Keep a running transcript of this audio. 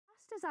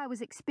as I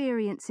was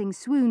experiencing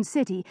Swoon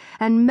City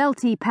and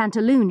melty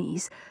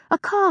pantaloonies, a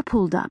car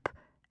pulled up,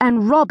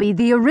 and Robbie,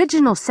 the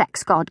original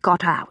sex god,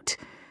 got out.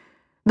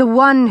 The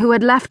one who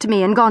had left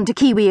me and gone to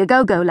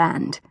Kiwi-A-Go-Go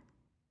land.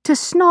 To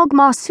snog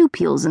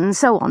marsupials and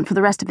so on for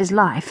the rest of his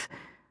life.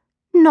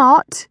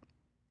 Not.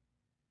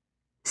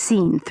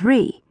 Scene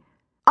 3.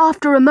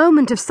 After a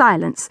moment of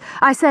silence,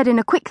 I said in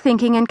a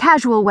quick-thinking and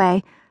casual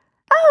way,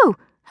 "Oh,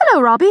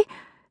 hello, Robbie.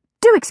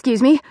 Do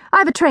excuse me,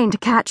 I've a train to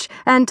catch,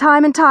 and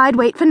time and tide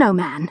wait for no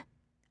man,"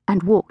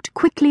 and walked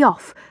quickly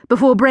off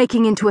before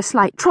breaking into a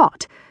slight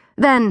trot,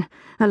 then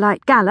a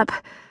light gallop,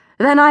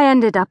 then I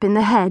ended up in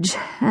the hedge,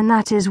 and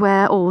that is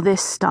where all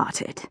this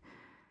started.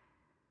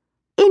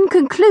 In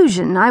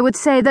conclusion, I would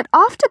say that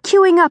after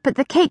queuing up at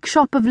the cake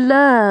shop of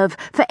Lerve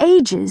for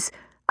ages,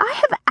 I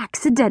have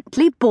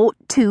accidentally bought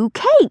 2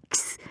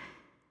 cakes,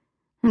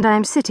 and I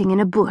am sitting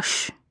in a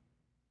bush.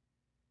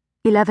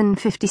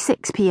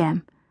 11:56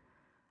 p.m.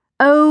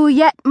 Oh,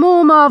 yet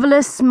more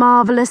marvellous,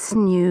 marvellous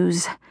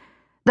news.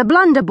 The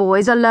Blunder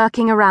Boys are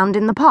lurking around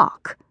in the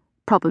park,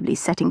 probably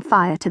setting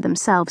fire to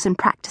themselves and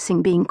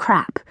practicing being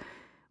crap,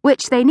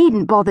 which they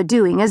needn't bother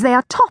doing as they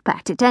are top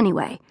at it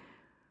anyway.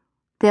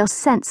 They'll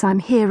sense I'm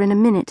here in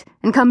a minute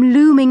and come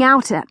looming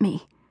out at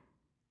me.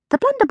 The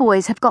Blunder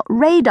Boys have got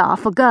radar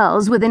for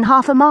girls within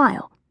half a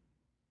mile.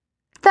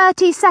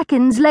 30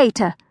 seconds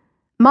later,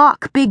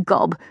 Mark Big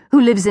Gob, who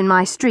lives in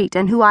my street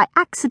and who I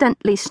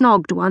accidentally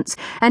snogged once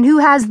and who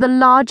has the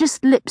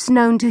largest lips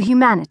known to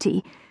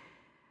humanity,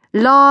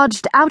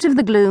 lodged out of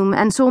the gloom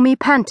and saw me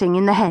panting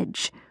in the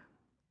hedge.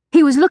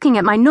 He was looking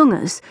at my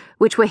nungers,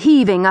 which were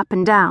heaving up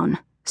and down.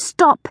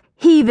 "Stop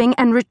heaving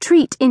and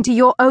retreat into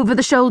your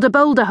over-the-shoulder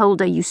boulder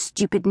holder, you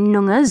stupid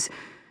nungers."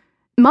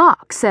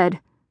 Mark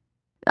said,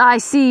 "I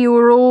see you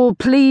are all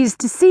pleased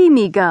to see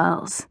me,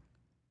 girls."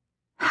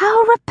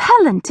 How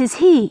repellent is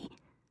he?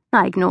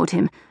 I ignored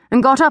him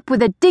and got up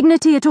with a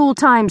dignity at all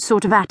times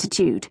sort of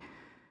attitude.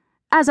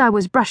 As I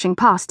was brushing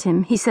past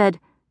him, he said,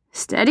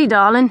 "Steady,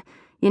 darling,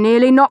 you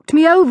nearly knocked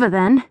me over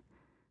then."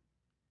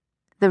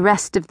 The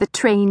rest of the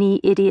trainee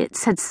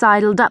idiots had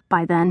sidled up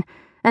by then,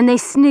 and they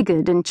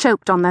sniggered and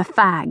choked on their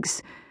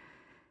fags.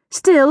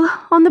 Still,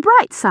 on the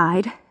bright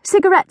side,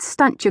 cigarettes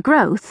stunt your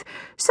growth,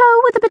 so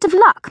with a bit of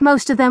luck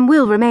most of them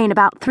will remain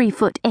about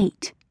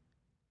 3'8".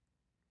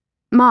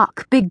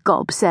 Mark Big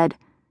Gob said,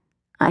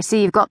 "I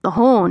see you've got the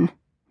horn.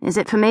 Is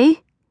it for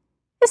me?"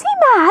 Is he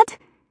mad?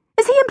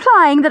 Is he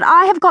implying that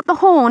I have got the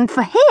horn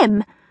for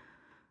him?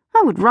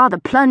 I would rather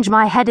plunge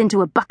my head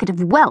into a bucket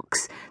of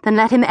whelks than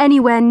let him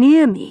anywhere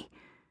near me.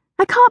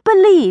 I can't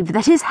believe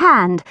that his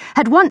hand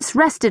had once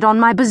rested on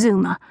my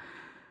bazoomer,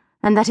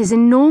 and that his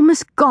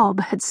enormous gob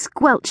had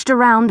squelched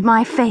around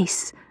my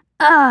face.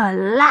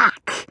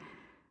 Lack!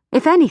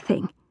 If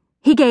anything,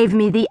 he gave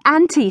me the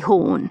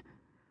anti-horn.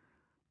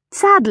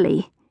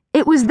 Sadly,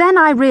 it was then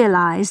I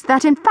realized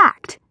that, in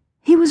fact,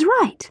 he was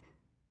right.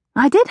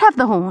 I did have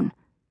the horn.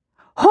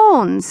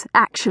 Horns,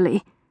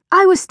 actually.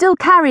 I was still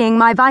carrying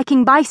my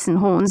Viking bison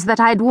horns that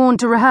I had worn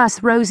to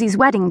rehearse Rosie's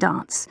wedding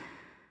dance.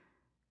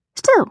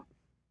 Still,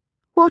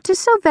 what is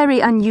so very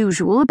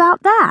unusual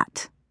about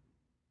that?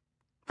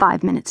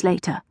 5 minutes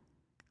later.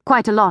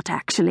 Quite a lot,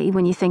 actually,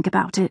 when you think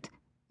about it,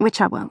 which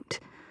I won't.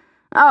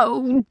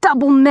 Oh,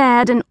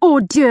 double-mared and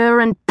ordure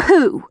and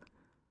poo!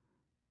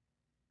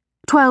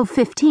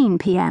 12:15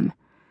 p.m.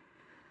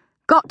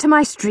 Got to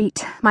my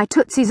street. My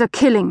tootsies are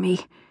killing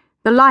me.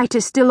 The light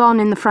is still on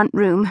in the front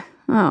room.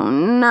 Oh,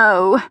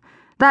 no.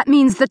 That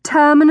means the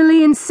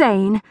terminally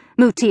insane,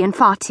 Mooty and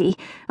Fati,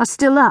 are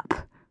still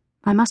up.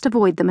 I must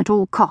avoid them at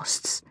all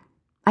costs.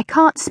 I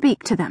can't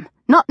speak to them.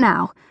 Not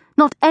now.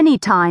 Not any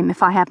time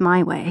if I have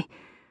my way.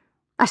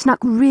 I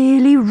snuck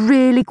really,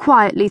 really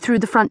quietly through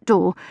the front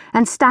door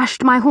and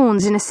stashed my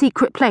horns in a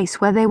secret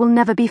place where they will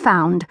never be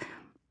found.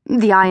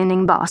 The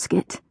ironing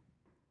basket.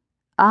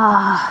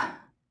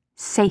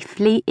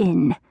 Safely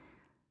in.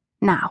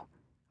 Now,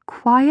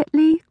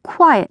 quietly,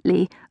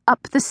 quietly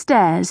up the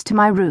stairs to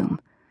my room.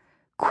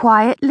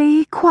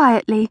 Quietly,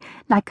 quietly,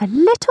 like a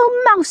little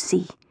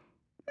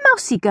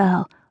mousy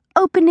girl,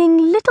 opening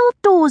little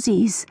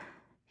doorsies.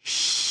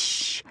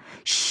 Shh,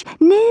 shh,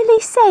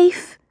 nearly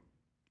safe.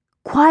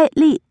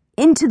 Quietly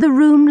into the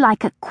room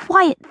like a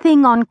quiet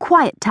thing on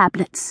quiet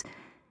tablets.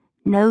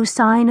 No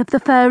sign of the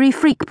furry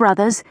freak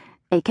brothers,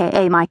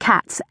 a.k.a. my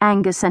cats,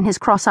 Angus and his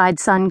cross-eyed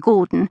son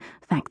Gordon,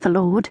 thank the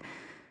Lord.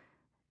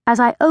 As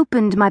I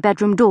opened my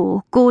bedroom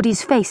door,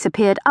 Gordy's face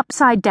appeared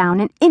upside down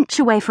an inch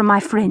away from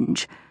my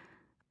fringe.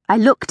 I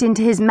looked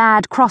into his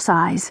mad cross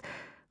eyes.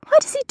 Why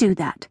does he do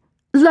that?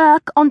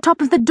 Lurk on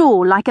top of the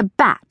door like a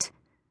bat.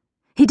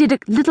 He did a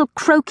little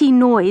croaky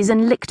noise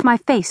and licked my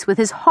face with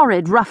his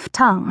horrid rough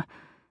tongue.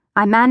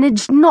 I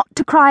managed not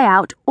to cry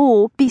out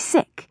or be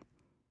sick.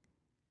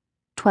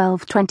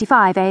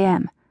 12:25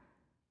 a.m.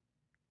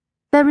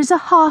 There is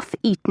a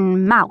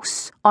half-eaten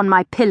mouse on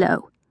my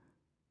pillow.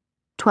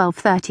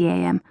 12:30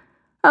 a.m.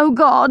 Oh,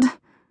 God!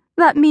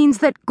 That means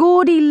that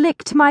Gordy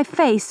licked my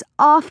face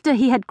after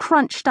he had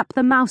crunched up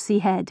the mousy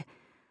head.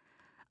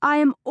 I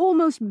am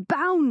almost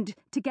bound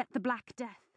to get the Black Death.